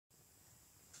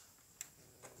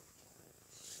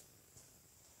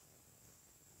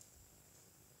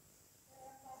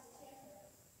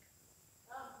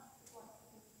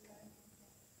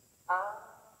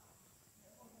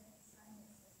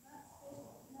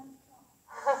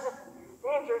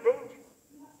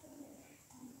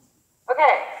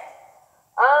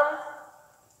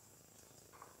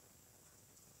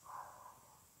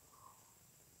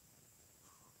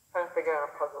figure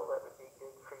out a puzzle that would be good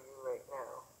for you right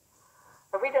now.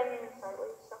 Have we done any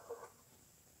sideways stuff with them?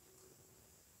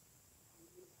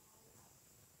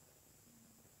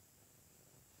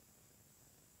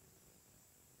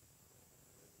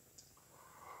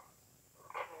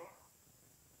 Okay.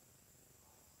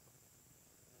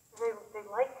 They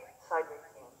like sideways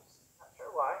games. Not sure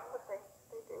why, but they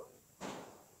do.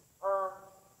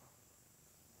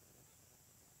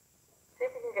 See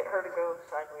if you can get her to go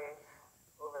sideways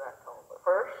over that cone. But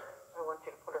first, I want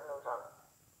you to put her nose on it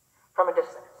from a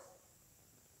distance.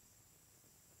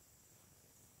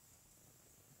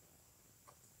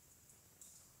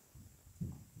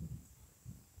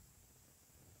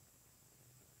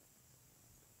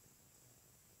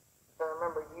 So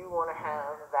remember, you want to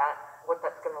have that, what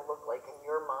that's going to look like in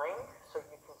your mind, so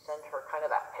you can send her kind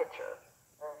of that picture,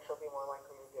 and she'll be more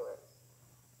likely to do it.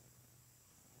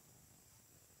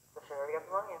 So she already got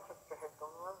the wrong answer, because her head's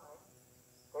going the wrong way.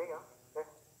 There you go. Good.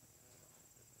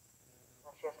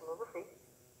 Now she has to move her feet.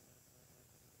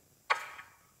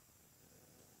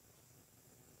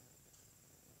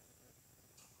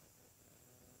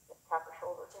 Just tap her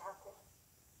shoulder if you have to.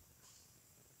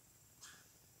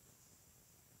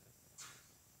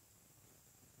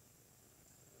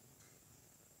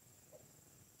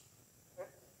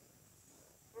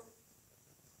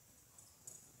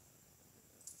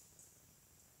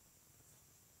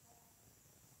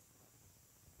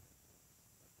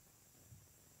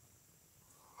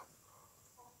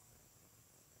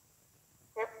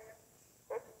 Yep.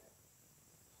 Good.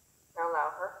 Now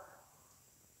allow her.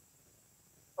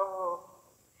 Oh,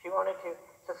 she wanted to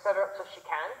set her up so she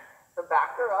can. So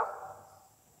back her up.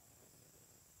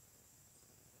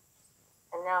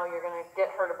 And now you're going to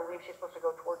get her to believe she's supposed to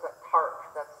go towards that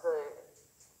tarp. That's the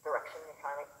direction you're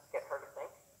trying to get her to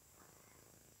think.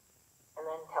 And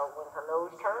then when her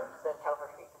nose turns, then tell her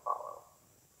feet to follow.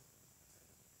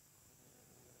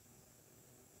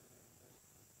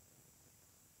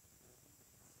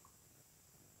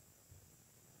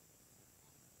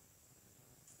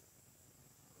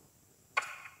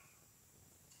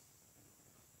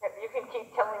 Yep, you can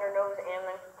keep telling her nose and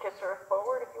then kiss her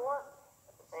forward if you want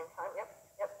at the same time. Yep,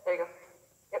 there you go.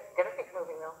 Yep, get her feet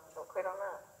moving though. Don't quit on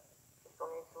that. She still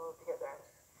needs to move to get there.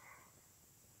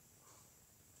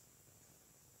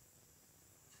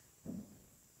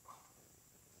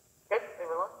 Good, leave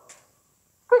her alone.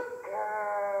 Good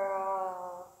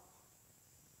girl.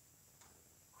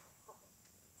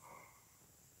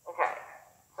 Okay,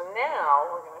 so now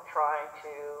we're going to try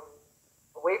to,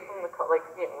 away from the, like,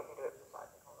 you know, we can do it beside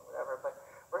the cone or whatever, but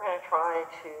we're going to try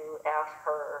to ask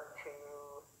her to,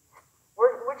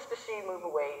 which does she move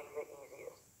away the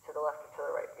easiest? To the left or to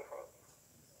the right, do you think?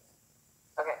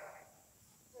 Okay.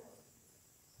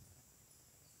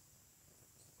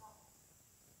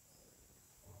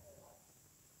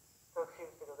 So she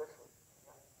was to go this way.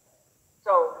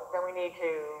 So then we need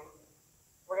to,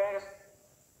 we're going to just,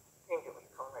 you can do it with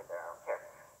the cone right there, I don't care.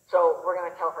 So we're going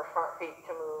to tell her front feet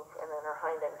to move and then her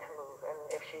hind end to move. And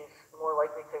if she's more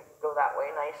likely to go that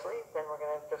way nicely, then we're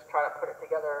going to just try to put it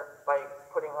together by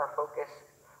putting our focus,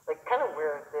 like kind of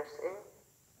where this is.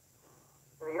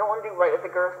 You don't want to do right at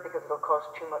the girth because it'll cause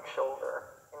too much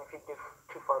shoulder. And if you do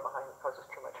too far behind, it causes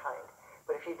too much hind.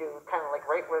 But if you do kind of like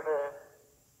right where the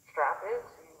strap is,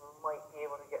 you might be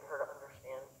able to get her to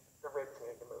understand the ribs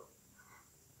need to move.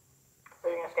 So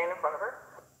you're going to stand in front of her.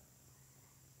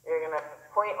 You're going to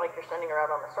point like you're sending her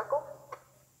out on a circle.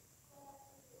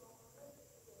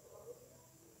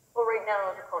 Well, right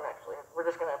now the cone actually, we're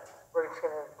just gonna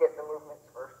get the movements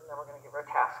first, and then we're gonna give her a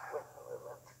task with the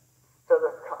movements. So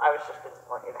I didn't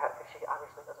want you to have, she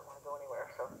obviously doesn't want to go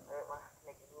anywhere, so I didn't want to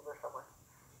make you move her somewhere.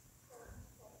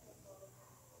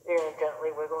 You're gonna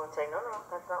gently wiggle and say, no,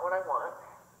 that's not what I want.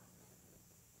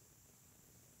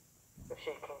 If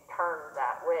she can turn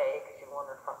that way, because you want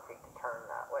her front feet to turn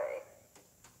that way.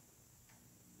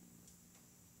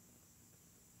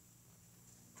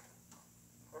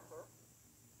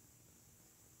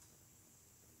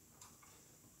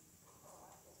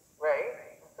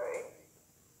 Right, that's right.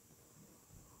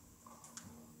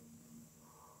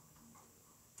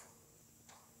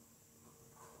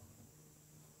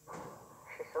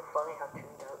 She's so funny how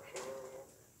tuned out she really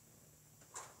is.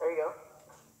 There you go.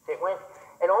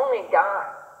 It only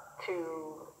got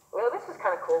to, well, this is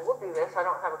kind of cool. We'll do this. I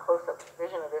don't have a close-up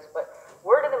vision of this, but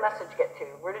where did the message get to?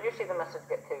 Where did you see the message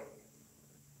get to?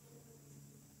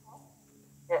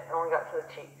 Yeah, it only got to the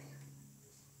cheeks.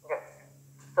 Okay.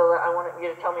 So I want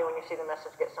you to tell me when you see the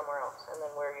message get somewhere else, and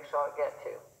then where you saw it get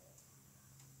to.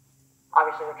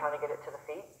 Obviously, we're trying to get it to the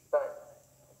feet, but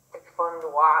it's fun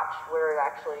to watch where it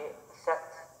actually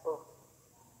sets. Ooh.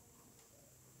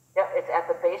 Yep, it's at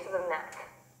the base of the neck.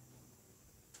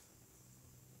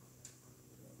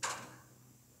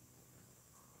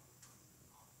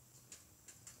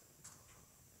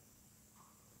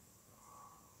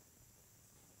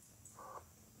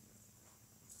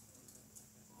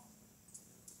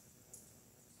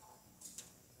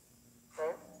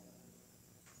 Okay.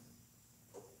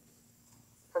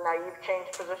 So now you've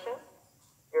changed position.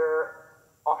 You're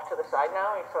off to the side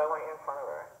now, so I want you in front of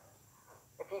her.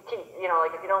 If you keep,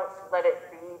 like if you don't let it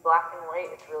be black and white,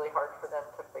 it's really hard for them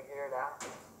to figure it out.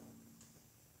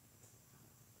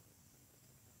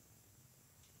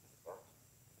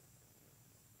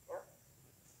 Yep.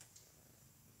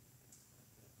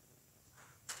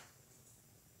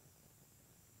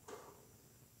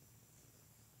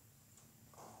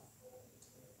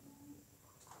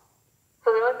 So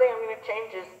the only thing I'm going to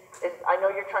change is I know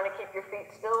you're trying to keep your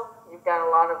feet still. You've got a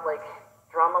lot of like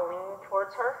drama leaning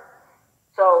towards her.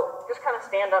 So just kind of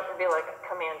stand up and be like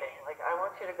commanding, like I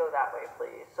want you to go that way,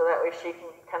 please. So that way she can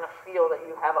kind of feel that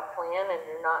you have a plan and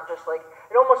you're not just like,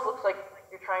 it almost looks like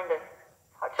you're trying to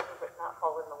touch her but not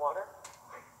fall in the water.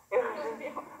 You know what I'm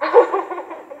saying?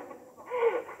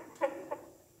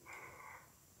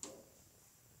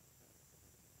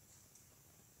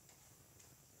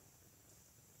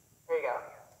 There you go.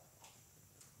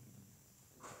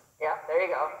 Yeah, there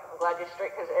you go. I'm glad you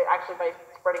straight, because actually by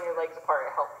spreading your legs apart,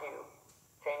 it helped you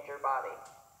change your body.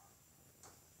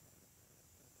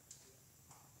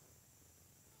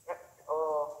 Yep.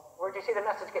 Oh, where'd you see the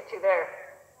message get to there?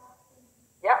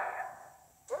 Yep.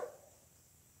 Good.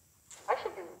 I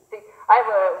should do. I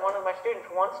have one of my students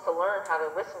wants to learn how to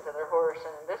listen to their horse,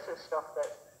 and this is stuff that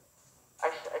I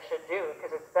should do,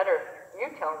 because it's better you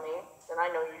tell me than I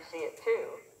know you see it too.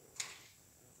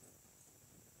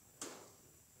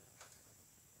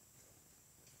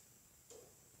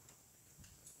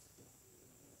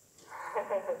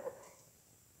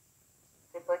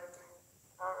 It's like,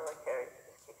 I don't really care, you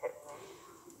just keep hitting me.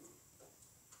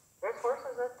 There's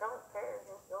horses that don't care,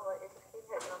 they'll let you just keep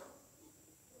hitting them.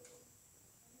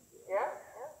 Yeah,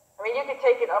 yeah. I mean, you could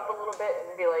take it up a little bit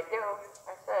and be like, yo,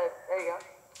 I said, there you go.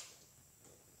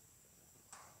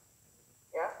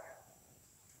 Yeah.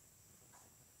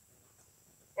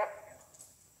 Yep.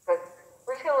 But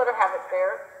we're just going to let her have it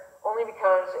there, only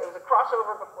because it was a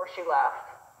crossover before she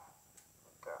left.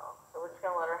 Girl. So we're just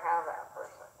going to let her have that for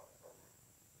a second.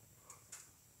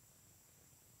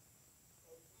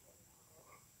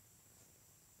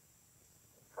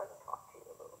 Try to talk to you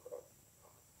a little bit.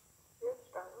 You're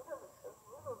starting to notice a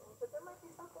little bit, but there might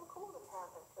be something cool that's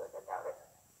happening to it. I doubt it.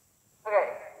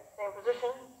 Okay. Same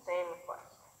position, same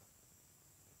request.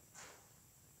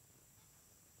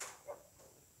 Yep.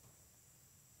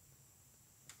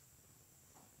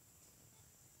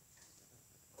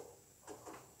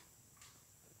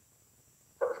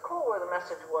 So it was cool where the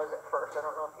message was at first. I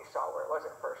don't know if you saw where it was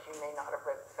at first. You may not have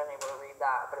been able to read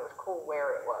that, but it was cool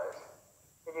where it was.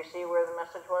 Did you see where the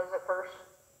message was at first?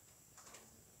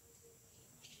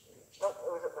 Nope,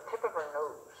 it was at the tip of her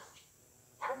nose.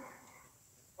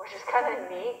 Which is kind of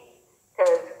neat,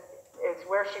 because it's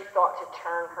where she thought to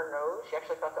turn her nose. She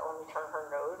actually thought to only turn her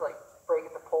nose, like break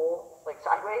at the pole, like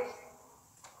sideways.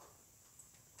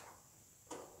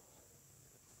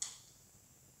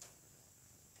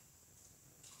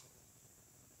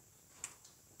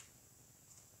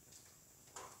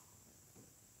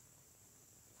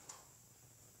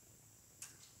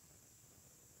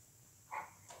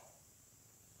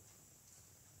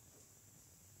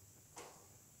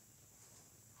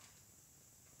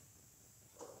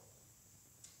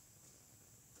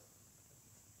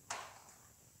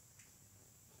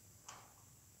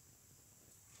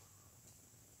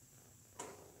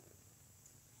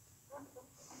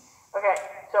 Okay,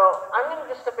 so I'm going to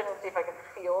just step in and see if I can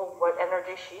feel what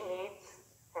energy she needs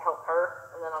to help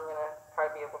her, and then I'm going to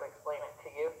try to be able to explain it to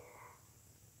you.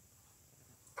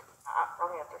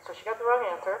 Wrong answer. So she got the wrong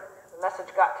answer. The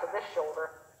message got to this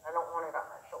shoulder. I don't want it on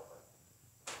that shoulder.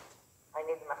 I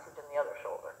need the message in the other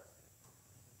shoulder.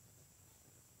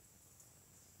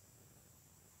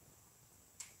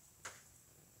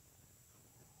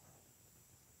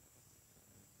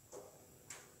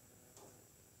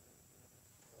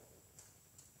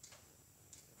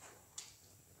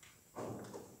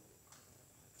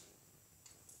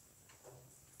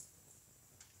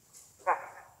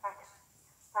 Back.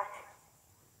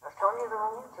 I was telling you the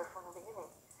wrong answer from the beginning.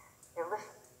 Here,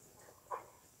 listen.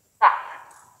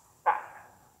 Back.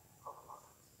 Hold on.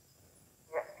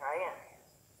 Yeah, try again.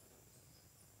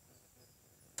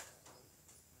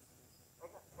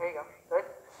 There you go. Good.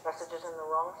 Message is in the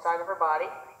wrong side of her body.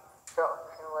 So, I'm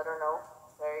just going to let her know.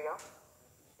 There you go.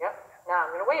 Yep. Now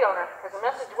I'm going to wait on her, because the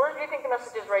message, where do you think the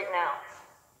message is right now?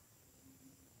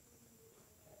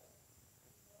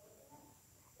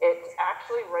 It's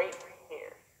actually right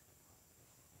here.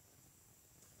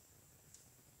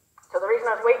 So the reason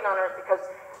I was waiting on her is because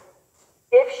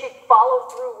if she followed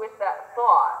through with that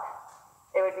thought,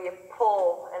 it would be a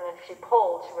pull, and if she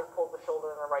pulled, she would have pulled the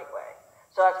shoulder in the right way.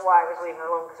 So that's why I was leaving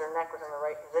her alone, because her neck was in the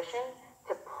right position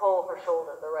to pull her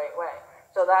shoulder the right way.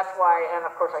 So that's why, and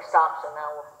of course I stopped, so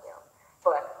now,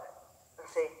 but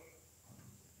let's see.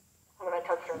 When I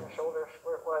touched her on the shoulder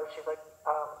where it was, she's like,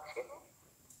 excuse me?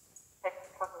 Hey,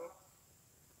 talk to me.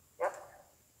 Yep.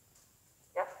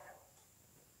 Yep.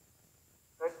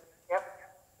 Good. Yep.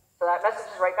 So that message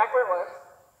is right back where it was.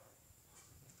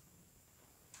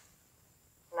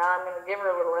 Now I'm going to give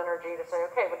her a little energy to say,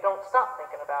 okay, but don't stop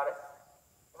thinking about it.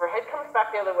 If her head comes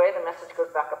back the other way, the message goes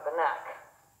back up the neck.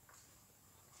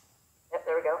 Yep,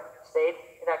 there we go. It stayed.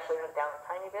 It actually went down a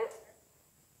tiny bit.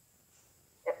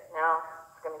 Yep, now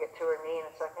it's going to get to her knee in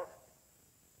a second.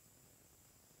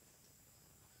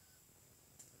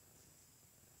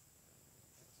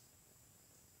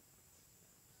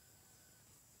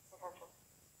 Attention.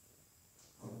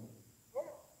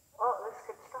 Yeah. Well, this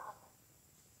could stop.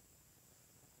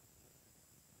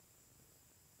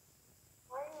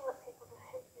 Why do you let people just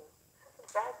hit you? This is the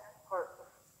bad part of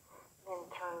being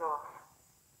turned off.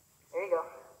 There you go.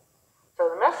 So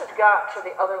the message got to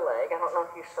the other leg. I don't know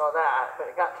if you saw that, but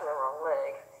it got to the wrong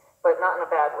leg, but not in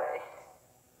a bad way.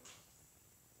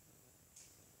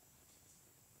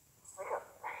 Wake up.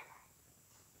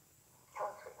 Come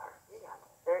on, sweetheart. You got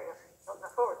it. There you go. Not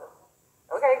forward, though.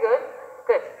 Okay, good.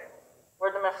 Good.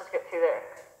 Where'd the message get to there?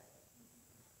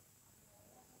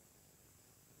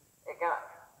 It got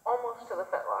almost to the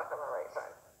fetlock on the right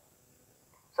side.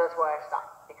 So that's why I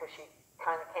stopped, because she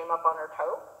kind of came up on her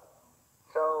toe.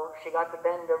 So she got the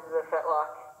bend of the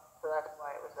fetlock, so that's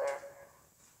why it was there.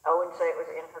 I wouldn't say it was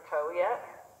in her toe yet.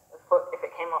 The foot, if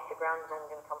it came off the ground, is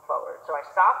only going to come forward. So I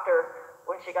stopped her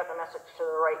when she got the message to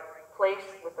the right place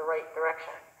with the right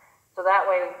direction. So that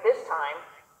way, this time,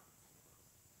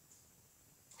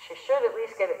 she should at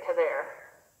least get it to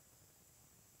there.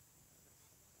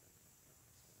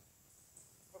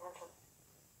 Attention.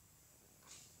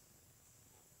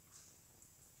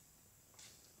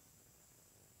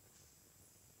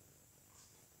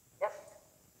 Yep.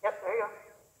 Yep, there you go.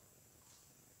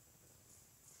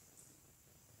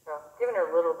 So, giving her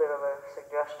a little bit of a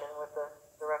suggestion with the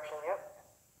direction, yep.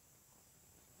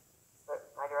 But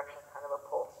my direction's kind of a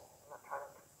pull. I'm not trying to,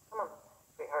 come on,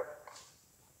 sweetheart.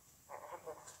 I have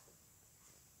to,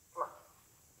 come on.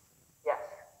 Yes.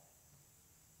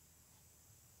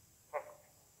 Okay.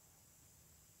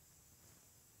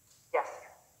 Yes.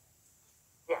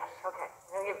 Yes, okay.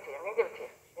 I'm going to give it to you. I'm going to give it to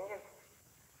you.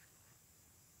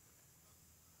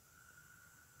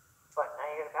 But now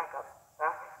you got to back up.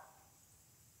 Back.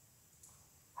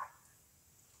 Back.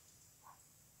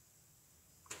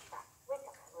 Back. Wake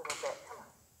up a little bit. Come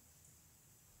on.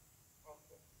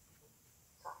 Thank you.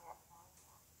 Saw that.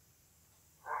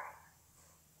 Alright.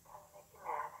 Trying to make you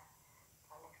mad.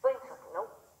 Trying to explain something.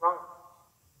 Nope. Wrong.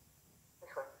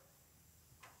 This way.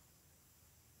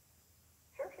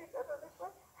 Sure she's better this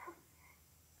way?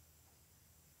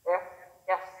 There.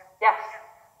 Yes. Yes.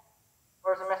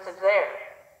 Where's the message there?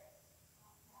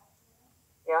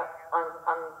 Yeah,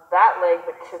 on that leg,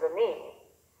 but to the knee.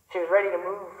 She was ready to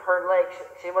move her leg.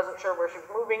 She wasn't sure where she was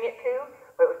moving it to,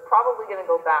 but it was probably going to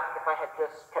go back if I had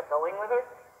just kept going with her.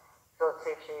 So let's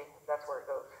see if that's where it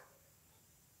goes.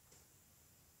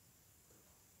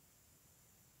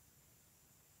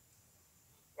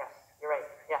 Yes, you're right.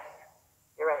 Yes,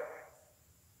 you're right.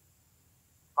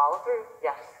 Follow through.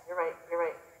 Yes, you're right. You're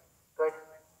right. Good.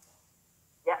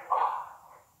 Yeah. Oh,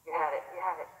 you had it. You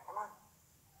had it. Come on.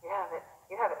 You have it.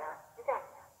 You have it now. You got it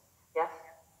now. Yes?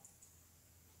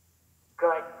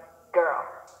 Good girl.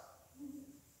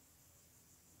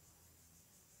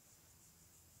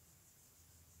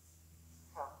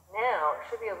 So now it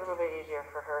should be a little bit easier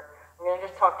for her. I'm going to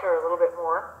just talk to her a little bit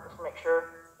more, just to make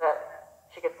sure that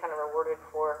she gets kind of rewarded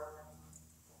for.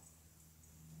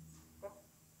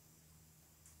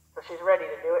 So she's ready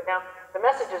to do it. Now, the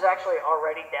message is actually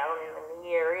already down in the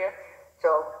knee area,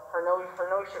 so her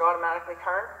nose should automatically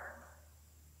turn.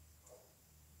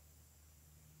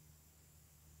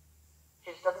 She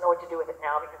just doesn't know what to do with it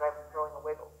now because I'm throwing a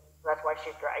wiggle. So that's why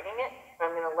she's dragging it. And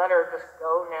I'm going to let her just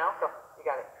go now. Go. You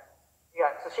got it. You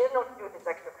got it. So she doesn't know what to do with this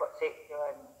extra foot. See?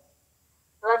 Good.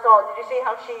 So that's all. Did you see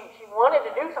how she wanted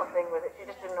to do something with it? She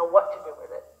just didn't know what to do with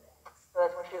it. So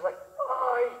that's when she was like,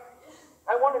 oh,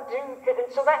 I want to do. And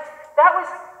so that was,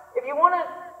 if you want to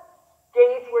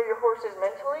gauge where your horse is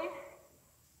mentally,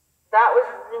 That was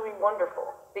really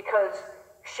wonderful because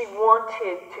she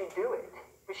wanted to do it,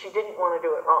 but she didn't want to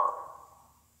do it wrong.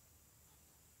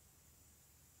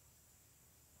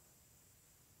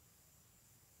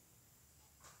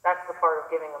 That's the part of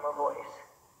giving them a voice,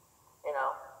 you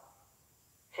know.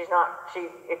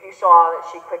 If you saw that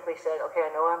she quickly said, okay,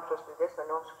 I know I'm supposed to do this, I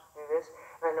know I'm supposed to do this,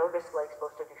 and I know this leg's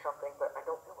supposed to do something, but I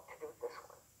don't know what to do with this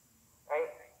one,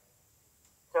 right?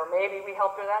 So maybe we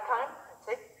helped her that time, let's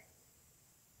see.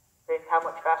 See how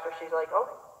much faster she's like,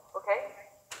 oh, okay.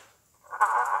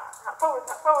 Not forward,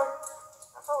 not forward,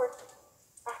 not forward.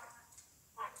 Back,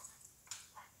 back.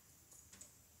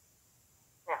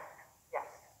 Now, yes,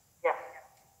 yes.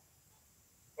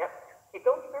 Yep, keep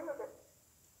going through with it.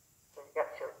 So she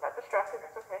got distracted,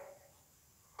 that's okay.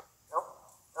 No,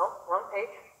 no, wrong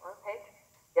page, wrong page.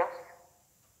 Yes,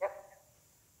 yep.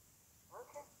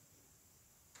 Okay.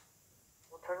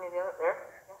 We'll turn you the other, there,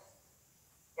 yes.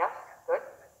 Yes, good.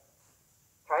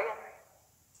 Try again.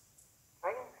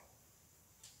 Try again.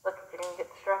 Look, if you're going to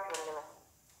get distracted, I'm going to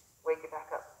wake you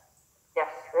back up.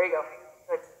 Yes, there you go.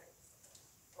 Good.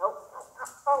 Nope, not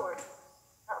forward.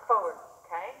 Not forward,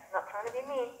 okay? I'm not trying to be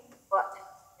mean, but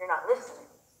you're not listening,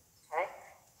 okay?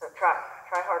 So try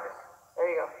harder. There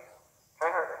you go.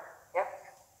 Try harder. Yep.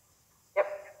 Yep.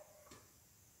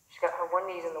 She's got her one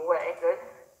knee's in the way. Good.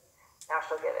 Now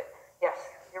she'll get it. Yes,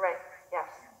 you're right. Yes.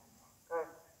 Good.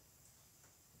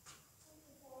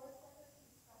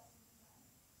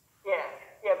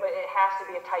 Yeah, but it has to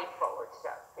be a tight forward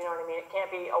step. You know what I mean? It can't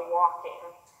be a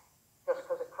walking just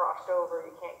because it crossed over.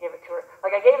 You can't give it to her.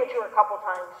 Like I gave it to her a couple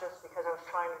times just because I was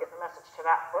trying to get the message to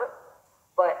that foot.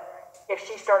 But if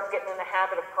she starts getting in the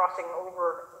habit of crossing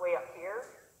over way up here,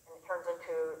 and it turns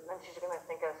into, then she's going to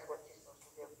think that's what she's supposed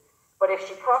to do. But if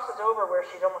she crosses over where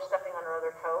she's almost stepping on her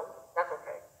other toe, that's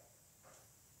okay.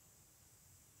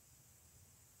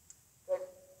 Good.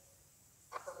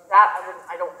 That,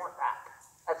 I don't want that.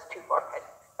 That's too far ahead.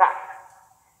 Back,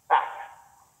 back,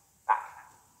 back,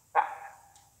 back,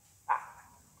 back,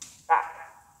 back,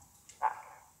 back.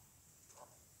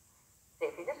 See,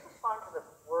 if you just respond to the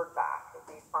word back, it'll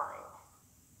be fine.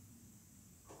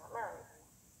 I'm not married.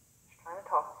 Just trying to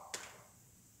talk.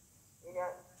 You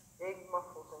got big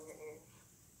muffles in your ears.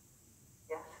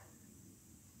 Yes.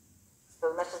 So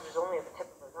the message is only at the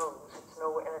tip of the nose. It's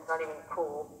no, and it's not even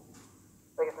cool.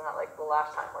 Like it's not like the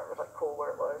last time where it was like cool where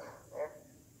it was. There.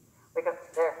 Wake up.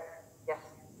 There. Yes.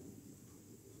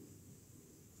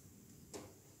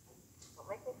 Don't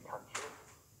make me touch you.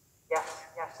 Yes.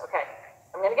 Yes. Okay.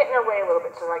 I'm going to get in her way a little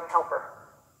bit so I can help her.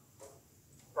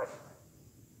 Good.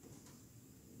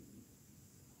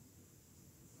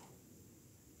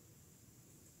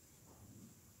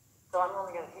 So I'm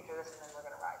only going to teach her this and then we're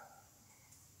going to ride.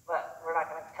 But we're not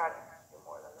going to try to do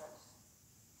more than this.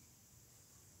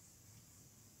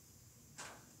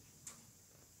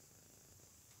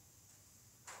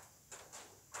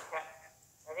 Okay.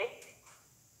 Ready?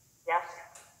 Yes.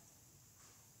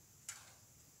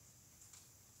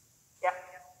 Yep.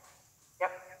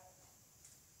 Yep.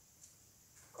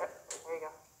 Yep. There you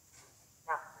go.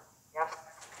 Now. Yes.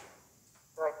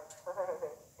 Good.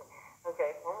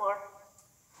 Okay. One more.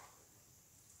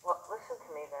 Well, listen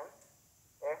to me then.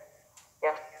 There.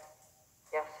 Yes.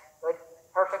 Yes. Good.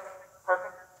 Perfect.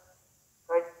 Perfect.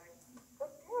 Good. Good.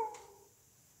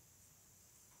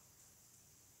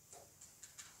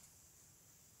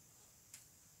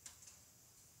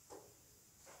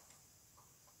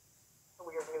 A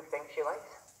weird new thing she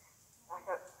likes. Back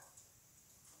up.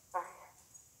 Back.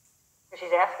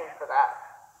 She's asking for that.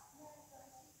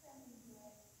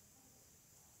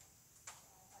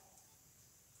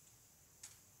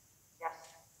 Yes.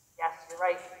 Yes. You're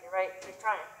right. You're right. Keep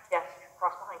trying. Yes.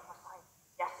 Cross behind. Cross behind.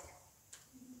 Yes.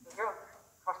 Good girl.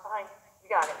 Cross behind. You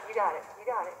got it. You got it. You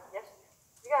got it. Yes.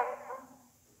 You got it. Come on.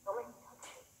 Don't make me touch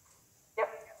you. Yep.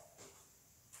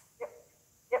 Yep.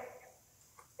 Yep.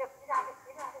 Yep. You got it.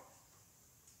 You got it.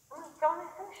 Come on. Go on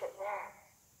and finish it. There.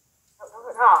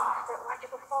 No. Why'd you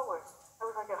go forward? That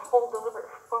was like a whole deliberate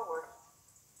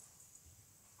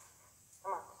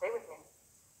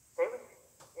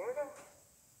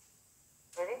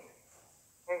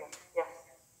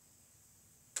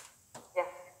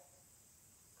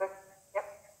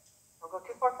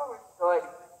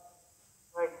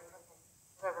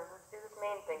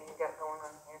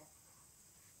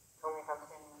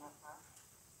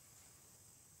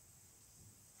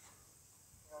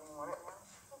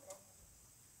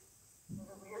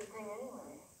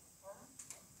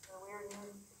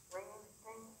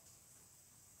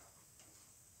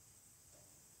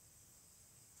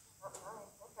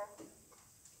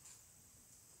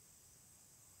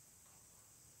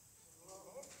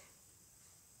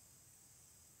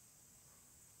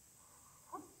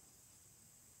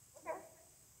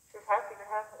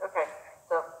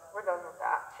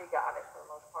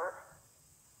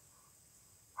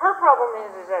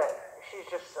problem is that she's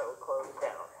just so closed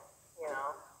down, you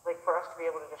know? Like, for us to be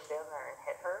able to just stand there and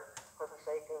hit her for the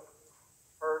sake of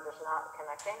her just not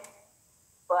connecting.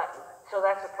 But, so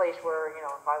that's a place where, you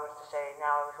know, if I was to say,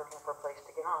 now I was looking for a place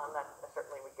to get on, that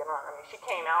certainly would get on. I mean, she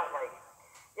came out like,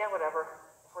 yeah, whatever.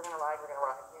 If we're gonna ride, we're gonna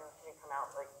ride. You know, she didn't come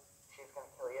out like she was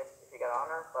gonna kill you if you got on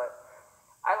her, but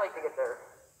I like to get their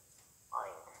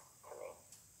mind to me.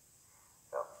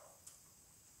 So,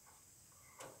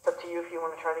 it's up to you if you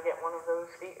want to try to get one of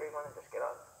those feet or you want to just get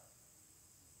on.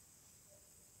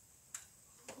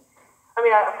 I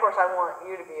mean, of course, I want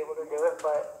you to be able to do it,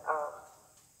 but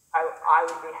I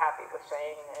would be happy with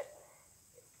saying that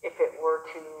if it were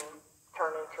to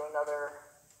turn into another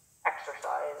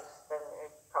exercise, then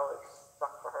it probably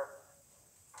suck for her.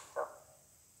 So,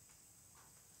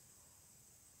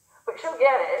 but she'll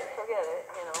get it,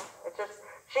 you know. It's just,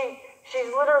 she's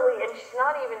literally, and she's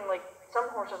not even like, some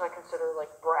horses I consider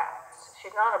like brats.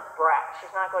 She's not a brat.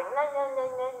 She's not going, no, no, no,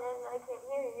 no, no, I can't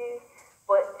hear you.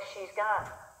 But she's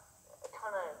got a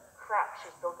ton of crap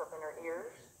she's built up in her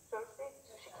ears, so to speak,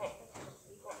 so she can't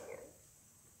hear.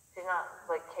 She's not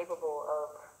like capable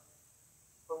of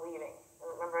believing.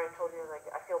 And remember I told you, like,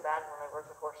 I feel bad when I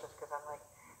work with horses because I'm like,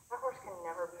 that horse can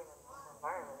never be in this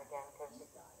environment again because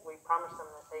we promised them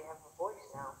that they have a voice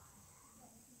now.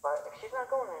 But if she's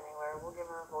not going anywhere, we'll give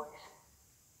her a voice.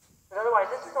 Because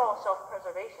otherwise, this is all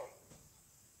self-preservation.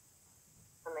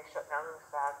 When they shut down this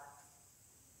bad.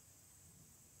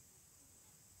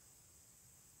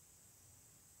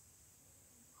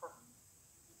 Huh.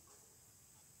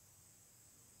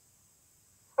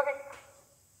 Okay.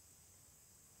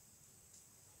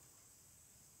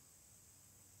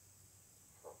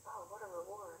 Oh, what a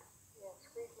reward. Yeah,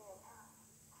 squeeze me in half.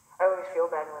 I always feel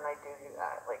bad when I do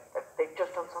that. Like, they've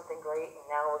just done something great, and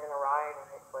now we're going to ride, and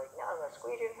it's like, now I'm going to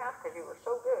squeeze you in half because you were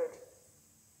so good.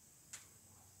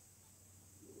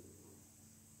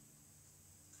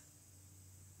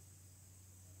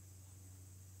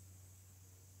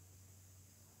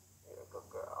 You're a good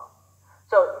girl.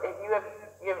 So, if you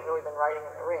haven't really been riding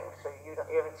in the ring, so you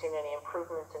haven't seen any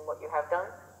improvements in what you have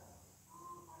done?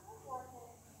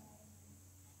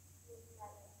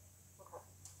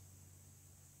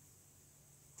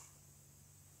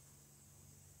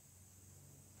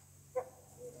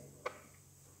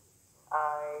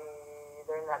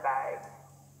 They're in that bag,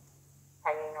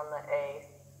 hanging on the A.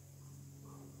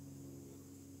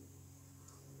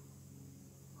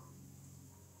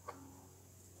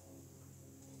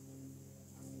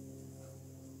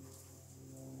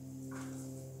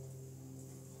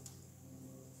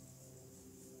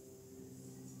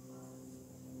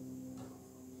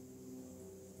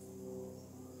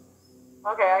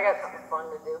 Okay, I got something fun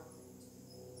to do.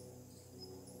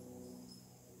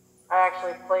 I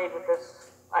actually played with this.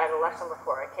 I had a lesson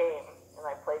before I came, and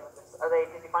I played with this.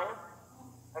 Did you find them?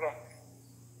 Okay.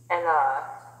 And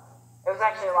it was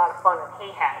actually a lot of fun, and he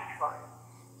had fun.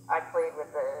 I played with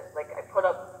I put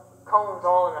up cones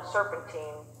all in a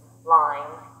serpentine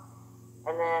line,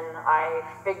 and then I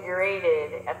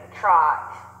figure-eighted at the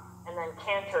trot, and then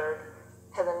cantered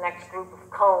to the next group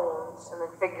of cones, and then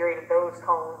figure-eighted those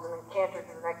cones, and then cantered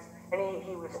to the next, and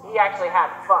he actually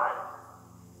had fun.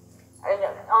 And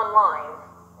online,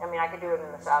 I mean, I could do it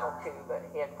in the saddle too, but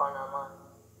he had fun online.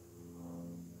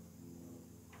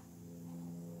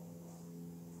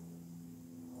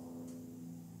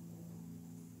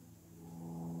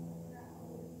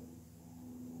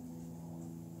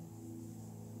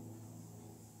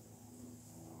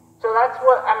 So that's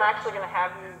what I'm actually going to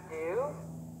have you do.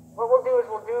 What we'll do is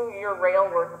we'll do your rail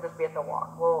work will just be at the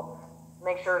walk. We'll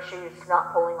make sure she's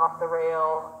not pulling off the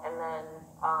rail, and then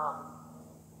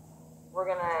we're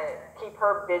going to keep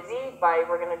her busy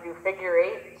we're going to do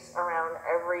figure-eights around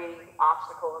every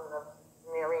obstacle in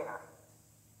the arena.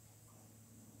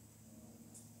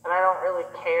 And I don't really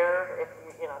care if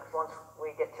you know, because once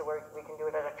we get to where we can do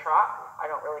it at a trot, I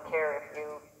don't really care if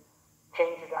you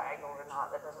change your diagonal or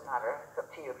not. That doesn't matter. It's up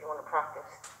to you if you want to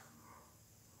practice.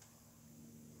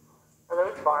 Are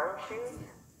those barn shoes?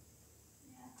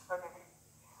 Okay.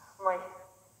 I'm like,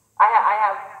 I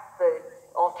have the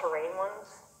all-terrain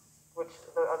ones.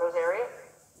 Are those Ariat?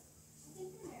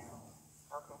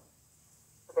 Okay.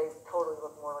 But they totally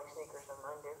look more like sneakers than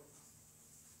mine do.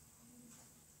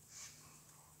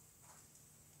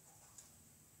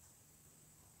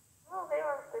 No, they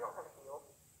don't have a heel.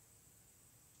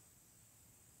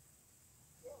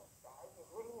 Yeah, bag.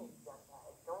 What do you mean gun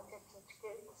bag? Don't you teach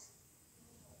kids?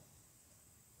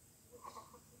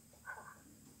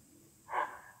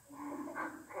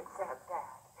 It's that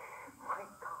bad. My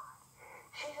God.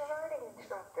 She's a learning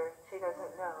instructor. She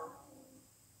doesn't know.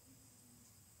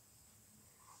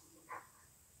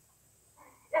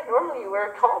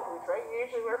 wear tall boots, right? You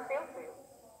usually wear field boots.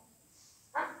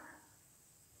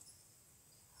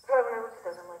 So when I looked at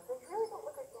those, I'm like, they really don't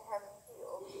look like they have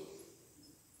heels.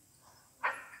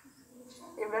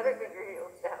 You better get your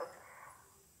heels down.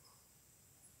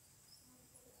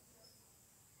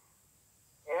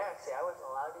 Yeah, see, I wasn't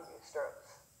allowed to use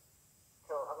stirrups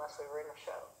unless we were in a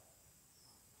show.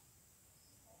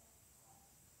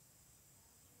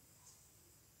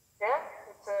 Yeah,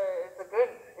 it's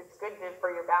good for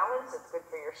your balance, it's good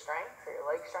for your strength, for your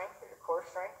leg strength, for your core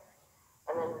strength.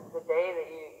 And then the day that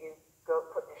you go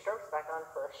put your stirrups back on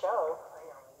for a show,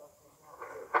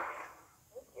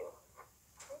 thank you.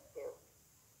 Thank you.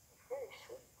 It's very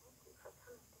sweet. Thank you for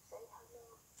coming to say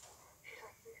hello. She's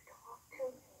like, you talk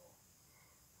to me.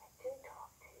 I do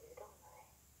talk to you, don't I?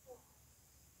 Yeah.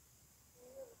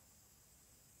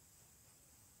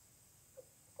 It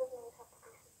doesn't always have to be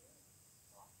so easy.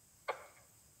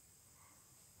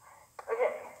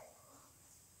 Okay.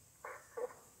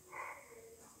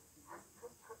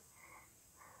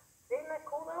 Isn't that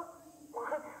cool though?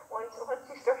 Once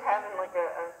you start having like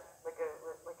a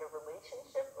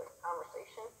relationship, like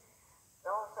conversation, and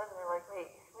all of a sudden they're like,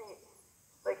 wait,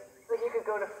 like you could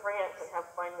go to France and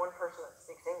find one person that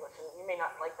speaks English, and you may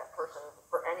not like that person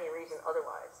for any reason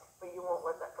otherwise, but you won't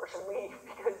let that person leave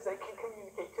because they can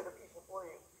communicate to the people for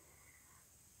you.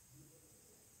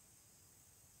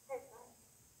 Okay,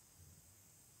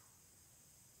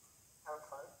 sounds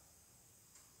fun.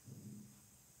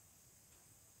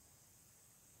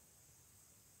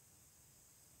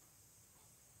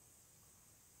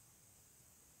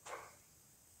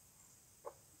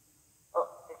 Oh,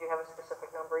 did you have a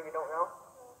specific number you don't know?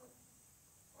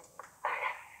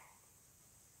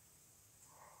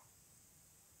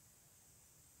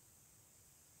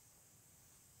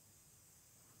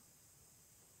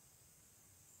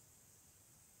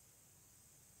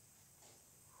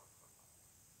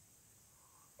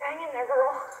 Hang in there,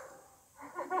 girl.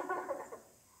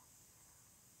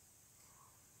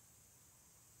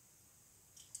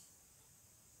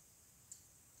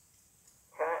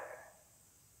 Okay.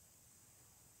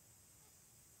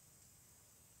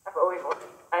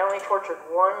 I only tortured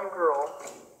one girl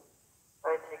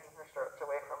by taking her stirrups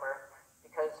away from her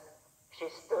because she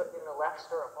stood in the left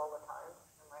stirrup all the time,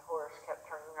 and my horse kept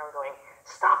turning around going,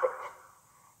 stop it.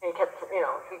 And he kept,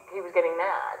 he was getting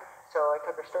mad, so I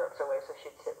took her stirrups away so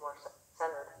she'd sit more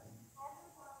centered.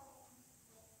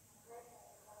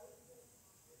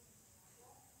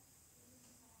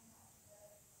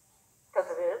 Because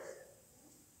it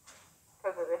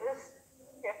is.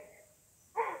 Yeah.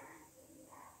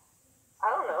 I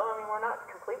don't know. I mean, we're not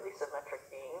completely symmetric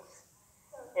beings.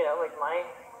 Like my.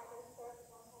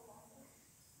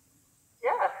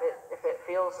 Yeah, if it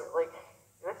feels like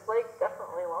this leg's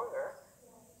definitely longer.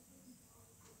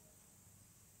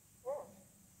 Yeah,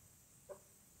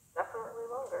 definitely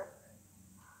longer.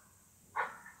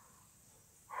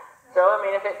 So I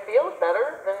mean, if it feels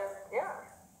better, then yeah.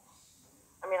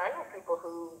 I mean, I know people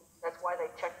who. That's why they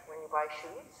check when you buy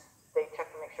shoes. They check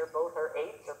to make sure both are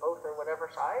 8s or both are whatever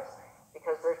size,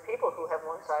 because there's people who have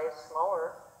one size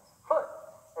smaller foot,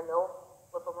 and they'll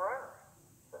flip them around.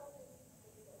 So,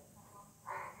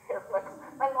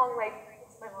 my long leg.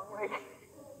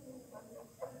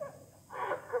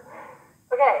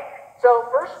 Okay, so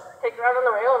first, take her out on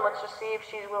the rail, and let's just see if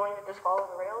she's willing to just follow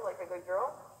the rail like a good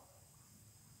girl.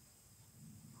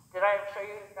 Did I show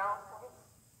you the balance points?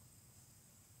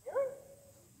 Really?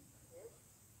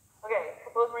 Okay,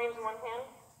 put both reins in one hand,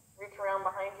 reach around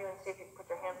behind you and see if you can put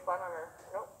your hands flat on her,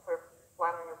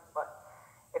 flat on your butt.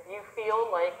 If you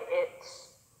feel like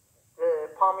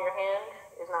the palm of your hand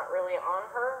is not really on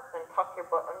her, then tuck your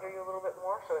butt under you a little bit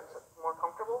more so it's more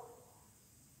comfortable.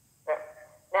 There.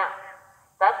 Now,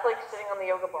 that's like sitting on the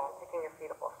yoga ball and picking your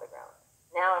feet up off the ground.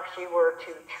 Now, if she were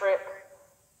to trip,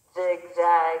 zig,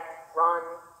 zag, run,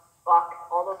 buck,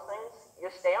 all those things, you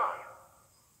stay on.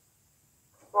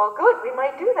 Well, good, we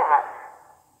might do that.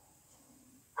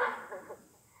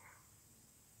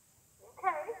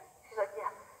 Okay. She's like,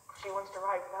 yeah, she wants to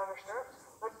ride without her stirrups.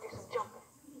 Let's do some jumping.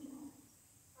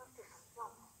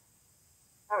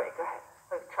 All right, go ahead.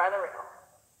 Let's try the rail.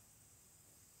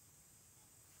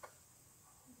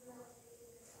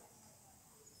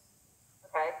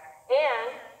 Okay.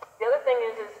 And the other thing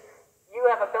is you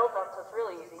have a belt on, so it's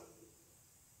really easy.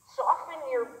 Soften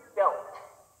your belt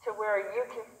to where you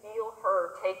can feel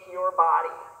her take your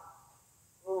body,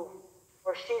 move,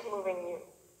 or she's moving you.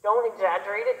 Don't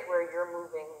exaggerate it to where you're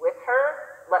moving with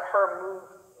her. Let her move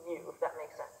you, if that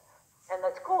makes sense. And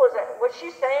that's cool is that what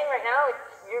she's saying right now,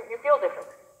 you feel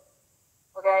different.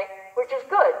 Okay? Which is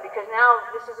good, because now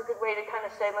this is a good way to kind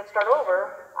of say, let's start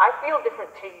over. I feel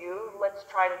different to you. Let's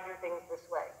try to do things this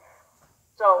way.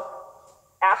 So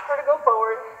ask her to go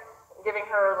forward, giving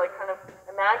her like kind of,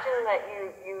 imagine that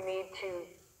you need to,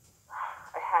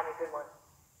 I had a good one.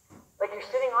 Like you're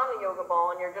sitting on the yoga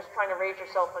ball and you're just trying to raise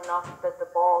yourself enough that the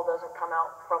ball doesn't come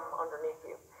out from underneath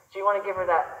you. So you want to give her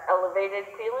that elevated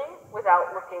feeling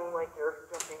without looking like you're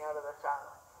jumping out of the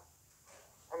saddle.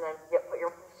 And then put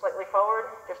your slightly forward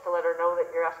just to let her know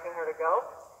that you're asking her to go.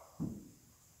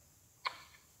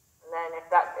 And then if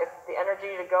the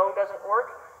energy to go doesn't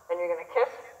work, then you're going to kiss.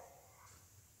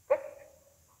 Good.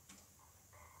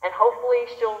 And hopefully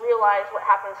she'll realize what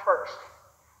happens first.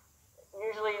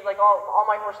 Usually, like all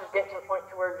my horses get to the point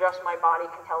to where just my body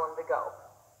can tell them to go.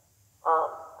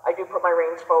 I do put my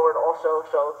reins forward also,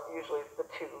 so it's usually the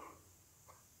two.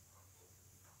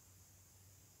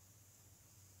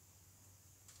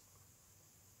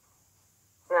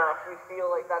 Now, if you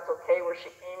feel like that's okay where she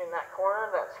came in that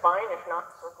corner, that's fine. If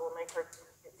not, circle will make her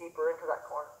get deeper into that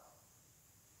corner.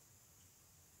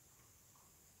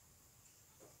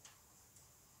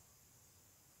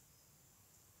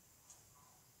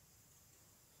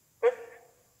 Good.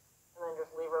 And then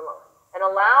just leave her alone. And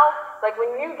allow, like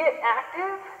when you get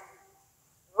active,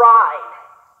 ride.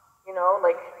 You know,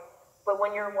 like, but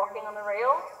when you're walking on the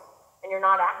rail and you're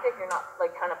not active, you're not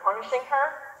like kind of punishing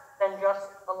her, then just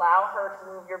allow her to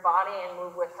move your body and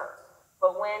move with her.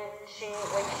 But when she's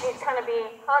kind of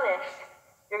being punished,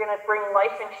 you're going to bring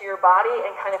life into your body and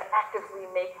kind of actively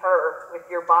make her, with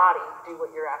your body, do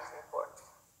what you're asking for.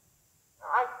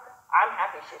 I'm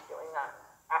happy she's doing that,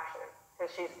 actually, because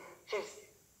she's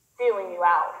feeling you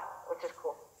out, which is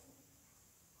cool.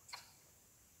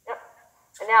 Yep.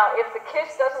 And now, if the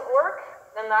kiss doesn't work,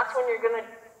 then that's when you're going to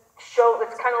show,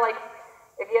 it's kind of like,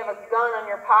 if you have a gun on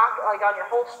your pocket, like on your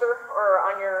holster or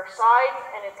on your side,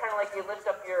 and it's kind of like you lift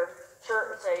up your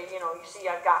shirt and say, you know, you see,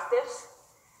 I've got this.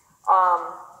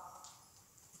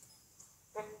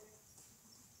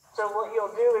 So what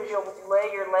you'll do is you'll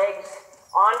lay your legs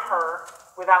on her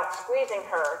without squeezing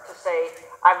her to say,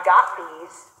 I've got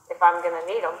these if I'm going to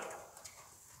need them.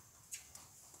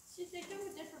 She think I'm a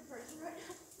different person right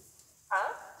now?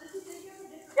 Huh? Does she think I'm a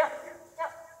different person? Yep.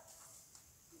 Yep.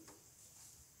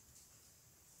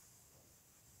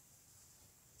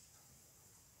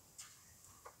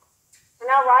 So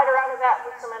now ride her out of that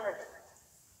with some energy.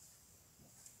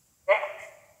 There.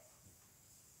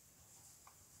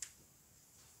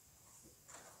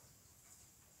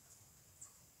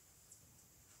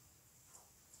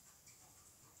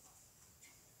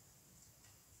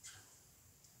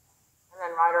 And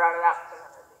then ride her out of that with some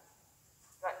energy.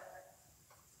 Good.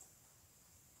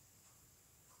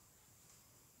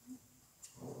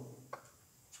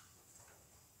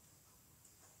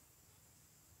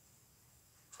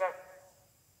 Good.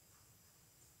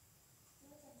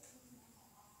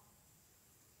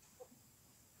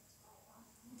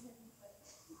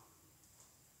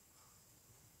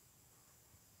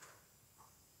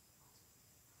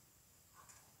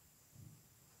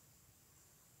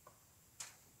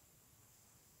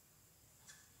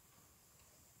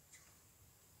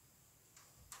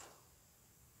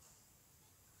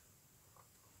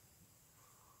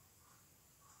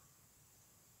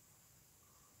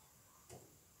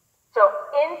 So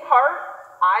in part,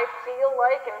 I feel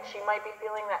like, and she might be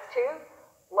feeling that too,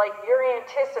 like you're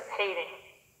anticipating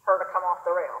her to come off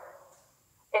the rail.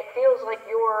 It feels like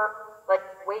you're like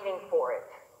waiting for it.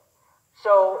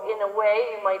 So in a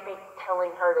way, you might be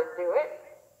telling her to do it,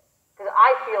 because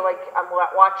I feel like I'm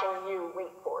watching you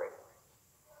wait for it.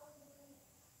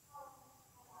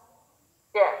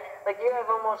 Yeah, like you have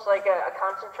almost like a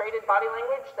concentrated body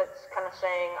language that's kind of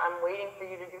saying, I'm waiting for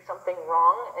you to do something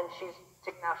wrong, and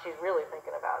now she's really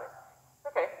thinking about it.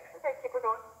 Okay, keep her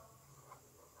going.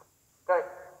 Good.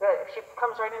 If she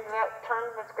comes right into that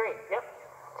turn, that's great. Yep.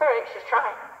 It's all right, she's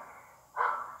trying.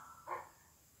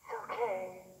 It's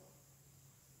okay.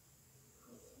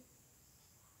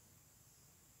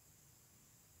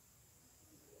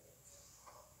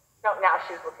 No, now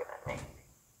she's looking at me.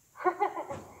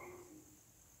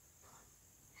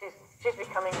 She's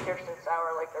becoming Kirsten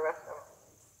Sauer like the rest of them.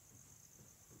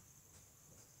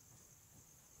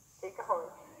 Keep going.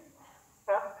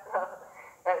 No.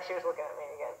 She was looking at me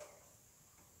again.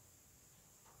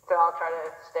 So I'll try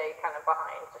to stay kind of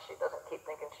behind so she doesn't keep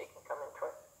thinking she can come into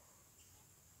it.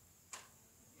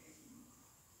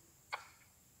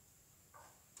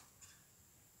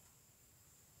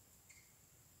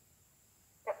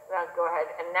 Yep, now go ahead.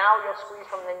 And now you'll squeeze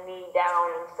from the knee down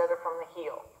instead of from the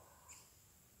heel.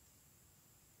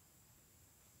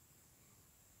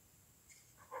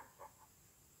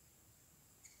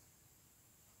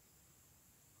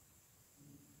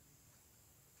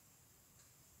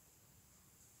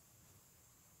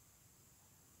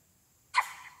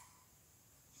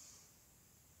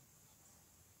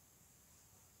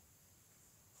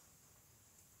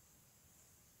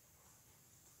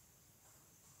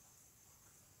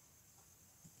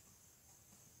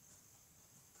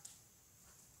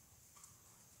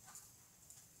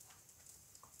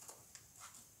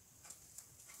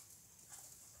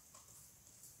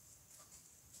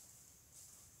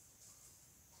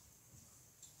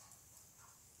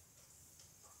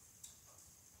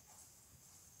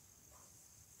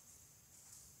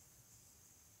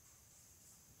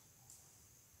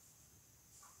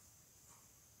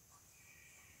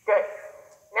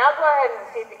 ahead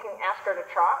and see if you can ask her to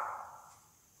trot.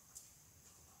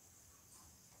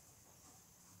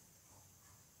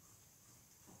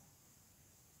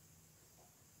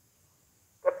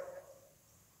 Good.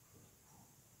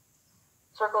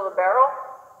 Circle the barrel.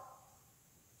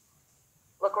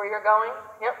 Look where you're going.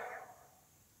 Yep.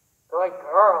 Good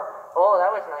girl. Oh,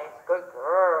 that was nice. Good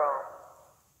girl.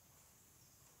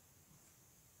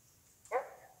 Yep,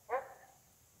 yep.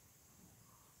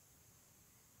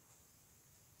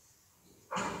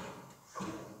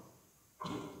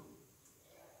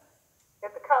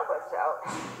 Get the cobwebs out.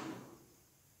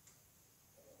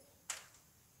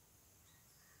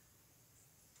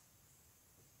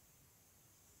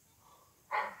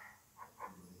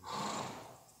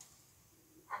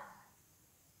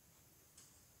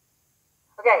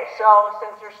 Okay, so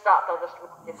since you're stopped, I'll just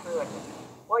walk you through it.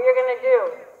 What you're going to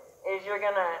do is you're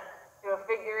going to do a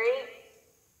figure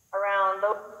 8 around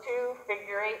those two,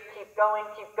 figure 8, keep going,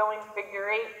 figure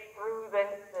 8 through the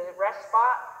rest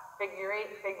spot, figure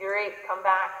 8, come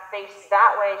back, face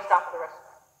that way, stop at the rest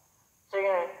spot. So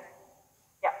you're going to,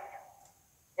 yep,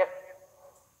 yep.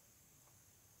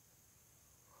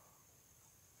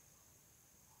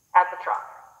 At the trot.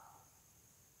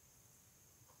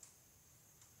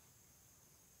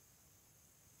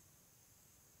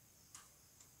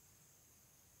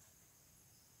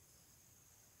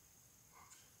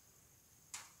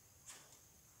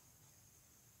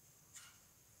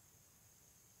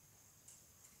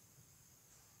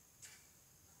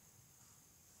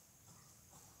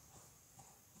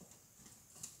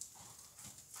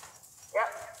 Yep.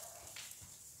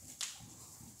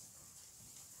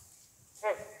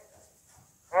 Good.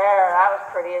 There, that was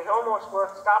pretty. It's almost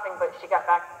worth stopping, but she got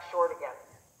back short again.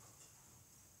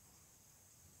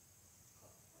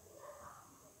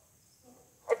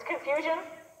 It's confusion.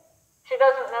 She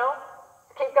doesn't know.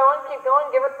 Keep going,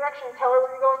 give her direction, tell her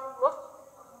where you're going. Look.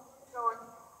 Going.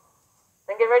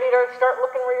 Then get ready to start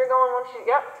looking where you're going once you,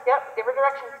 yep, give her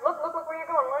direction. Look where you're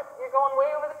going. You're going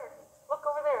way over there. Look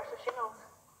over there so she knows.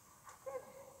 Good.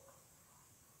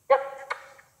 Yep.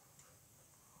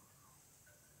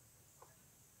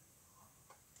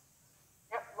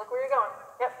 Yep, look where you're going.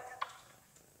 Yep.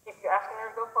 Keep asking her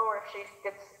to go forward if she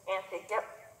gets antsy. Yep.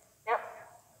 Yep.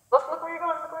 Look where you're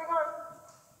going,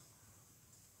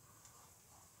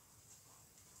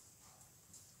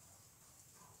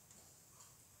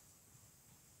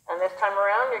 And this time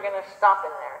around, you're going to stop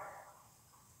in there.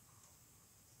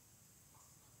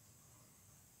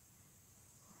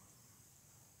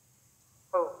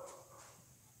 Oh.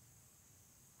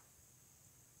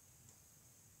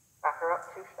 Back her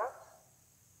up 2 steps.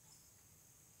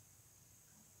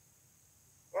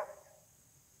 Yep.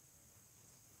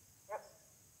 Yep.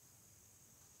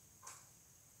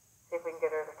 See if we can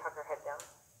get her to tuck her head down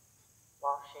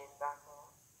while she's backing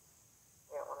up.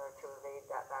 We don't want her to evade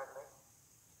that badly.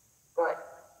 Good.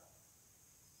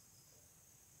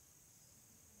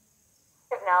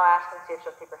 Yep, now ask and see if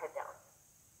she'll keep her head down.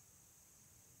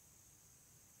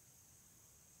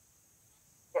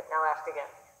 Yep, now ask again.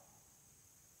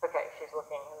 Okay, she's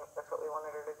looking, and that's what we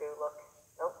wanted her to do. Look.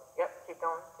 Nope. Yep, keep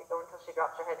going until she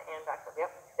drops her head and backs up.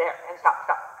 Yep, there, and stop.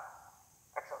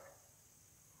 Excellent.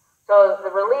 So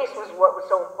the release was what was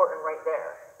so important right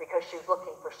there, because she's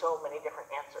looking for so many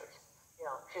different answers. You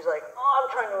know, she's like, oh,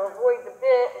 I'm trying to avoid the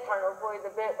bit,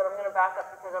 but I'm going to back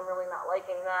up because I'm really not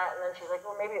liking that. And then she's like,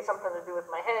 well, maybe it's something to do with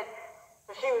my head.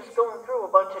 So she was going through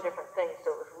a bunch of different things, so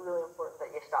it was really important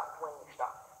that you stopped when you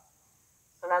stopped.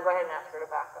 So now go ahead and ask her to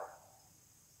back up.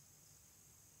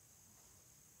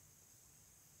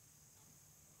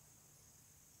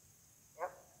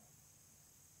 Yep.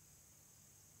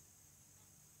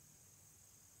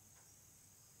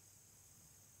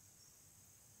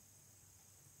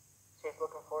 She's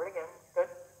looking forward again. Good.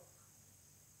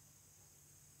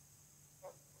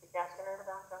 Yep. Keep asking her to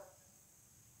back up.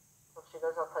 If she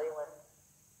does, I'll tell you when.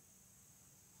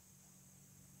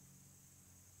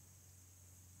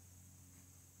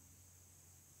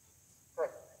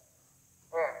 Good.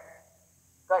 There.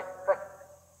 Good.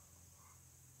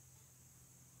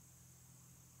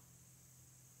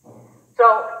 So,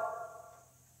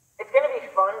 it's going to be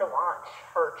fun to watch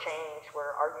her change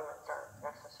where arguments aren't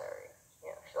necessary. You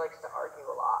know, she likes to argue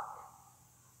a lot.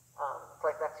 It's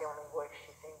like that's the only voice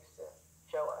she seems to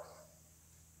show us.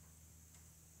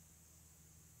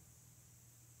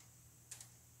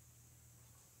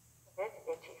 It's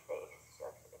itchy face. She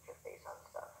likes to itch her face on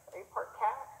stuff. Are you part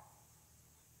cat?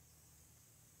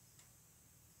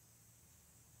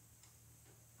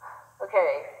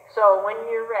 Okay, so when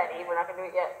you're ready, we're not going to do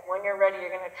it yet. When you're ready, you're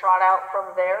going to trot out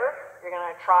from there. You're going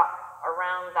to trot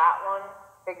around that one,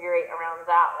 figure 8 around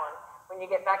that one. When you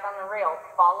get back on the rail,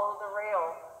 follow the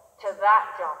rail to that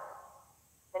jump.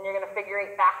 Then you're going to figure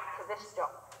 8 back to this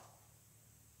jump.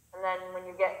 And then when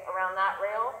you get around that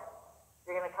rail,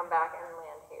 you're going to come back and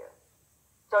land here.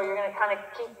 So you're going to kind of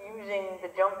keep using the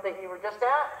jump that you were just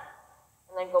at,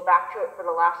 and then go back to it for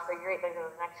the last figure 8, then go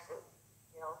to the next group.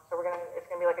 You know, so it's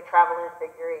going to be like a traveling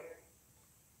figure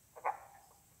 8. Okay.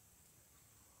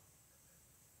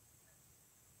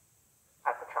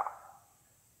 At the trot.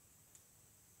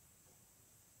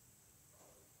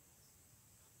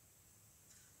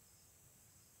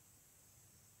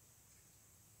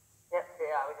 Yep,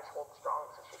 yeah, we just hold strong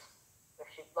so if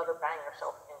she let her bang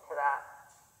herself into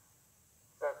that,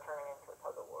 instead of turning into a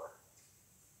tug of war.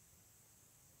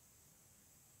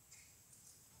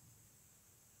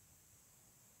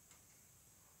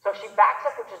 So if she backs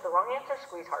up, which is the wrong answer,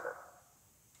 squeeze harder.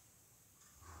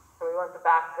 So we want the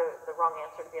wrong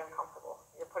answer to be uncomfortable.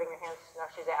 You're putting your hands, now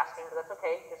she's asking, but that's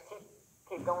okay. Just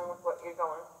keep going with what you're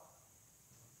going.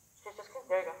 She's just,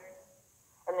 there you go.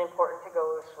 And the important to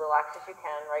go as relax as you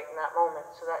can right in that moment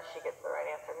so that she gets the right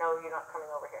answer. No, you're not coming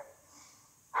over here.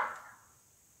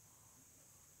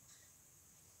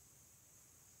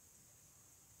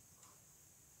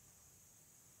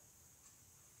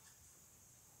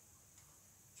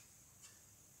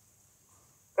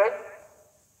 Good?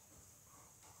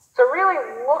 So really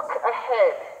look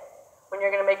ahead when you're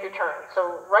going to make your turn.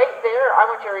 So right there, I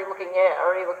want you already looking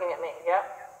at me, yep?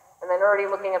 And then already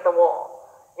looking at the wall.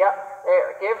 Yep,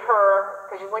 there. Give her,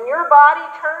 because when your body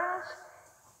turns,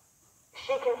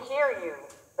 she can hear you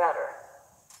better.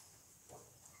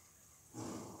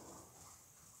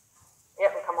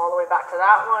 Yep, and come all the way back to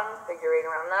that one. Figure 8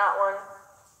 around that one.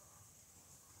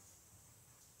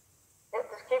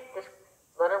 Yep, just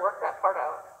let her work that part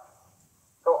out.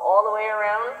 Go all the way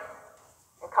around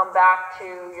and come back to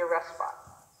your rest spot.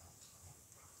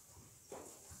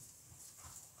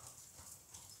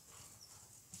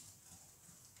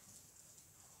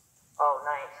 Oh,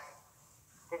 nice.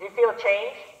 Did you feel a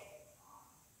change?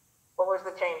 What was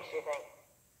the change, do you think?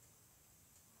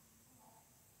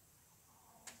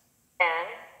 And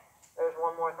there's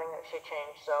one more thing that she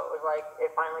changed, so it was like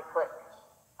it finally clicked.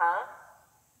 Huh?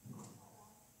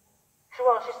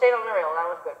 Well, she stayed on the rail, that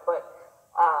was good, but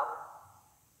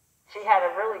she had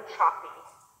a really choppy,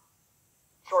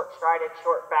 short-strided,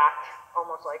 short-backed,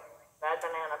 almost like bad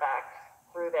banana back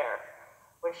through there.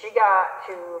 When she got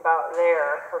to about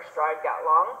there, her stride got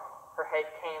long, her head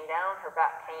came down, her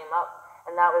back came up,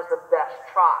 and that was the best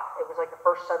trot. It was like the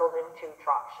first settled into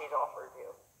trot she's offered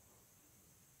you.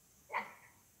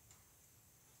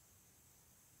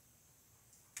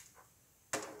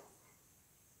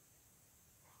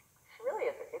 She really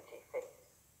has an itchy face.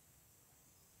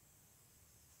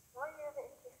 Why do you have an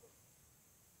itchy face?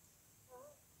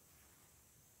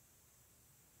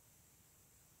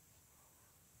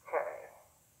 Okay.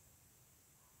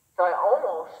 So I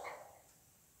almost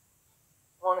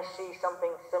want to see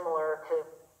something similar to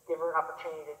give her an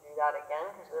opportunity to do that again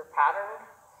because they're patterned.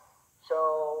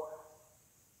 So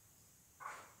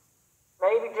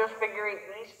maybe just figure 8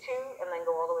 these 2 and then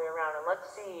go all the way around. And let's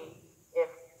see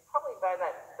if probably by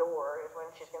that door is when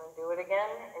she's going to do it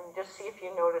again. And just see if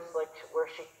you notice like where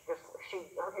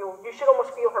you should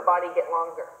almost feel her body get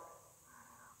longer.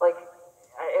 Like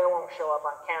it won't show up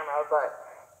on camera, but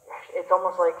it's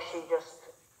almost like she just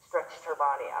stretched her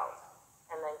body out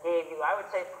and then gave you, I would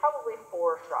say, probably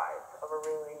 4 strides of a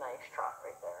really nice trot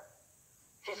right there.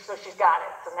 So she's got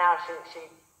it. So now she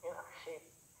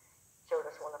showed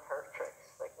us one of her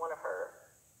tricks, like one of her,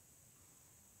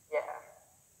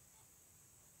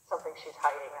 something she's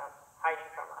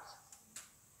hiding from us.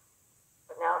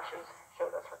 But now she's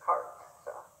showed us her cards,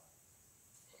 so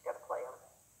she's got to play them.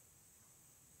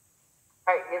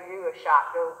 All right, give you a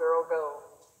shot. Go, girl, go.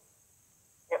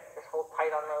 Yep, just hold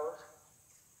tight on those.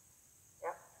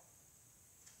 Yep.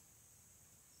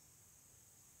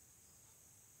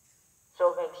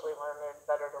 She'll eventually learn that it's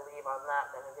better to leave on that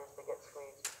than it is to get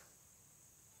squeezed.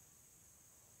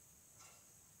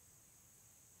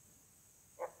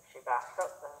 Yep, she backs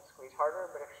up, then squeeze harder,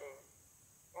 but if she,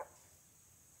 yep.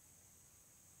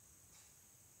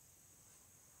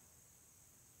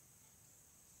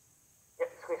 Yep,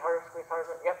 squeeze harder,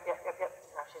 yep.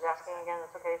 Now she's asking again,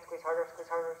 it's okay, squeeze harder.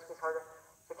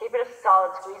 So keep it a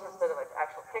solid squeeze instead of an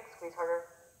actual kick, squeeze harder.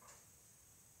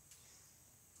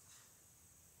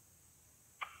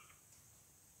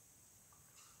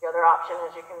 The other option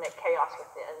is you can make chaos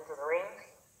with the ends of the rings.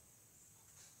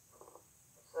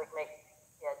 Just like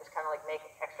just kind of like make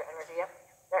extra energy up.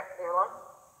 There, leave it alone.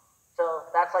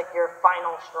 So that's like your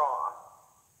final straw.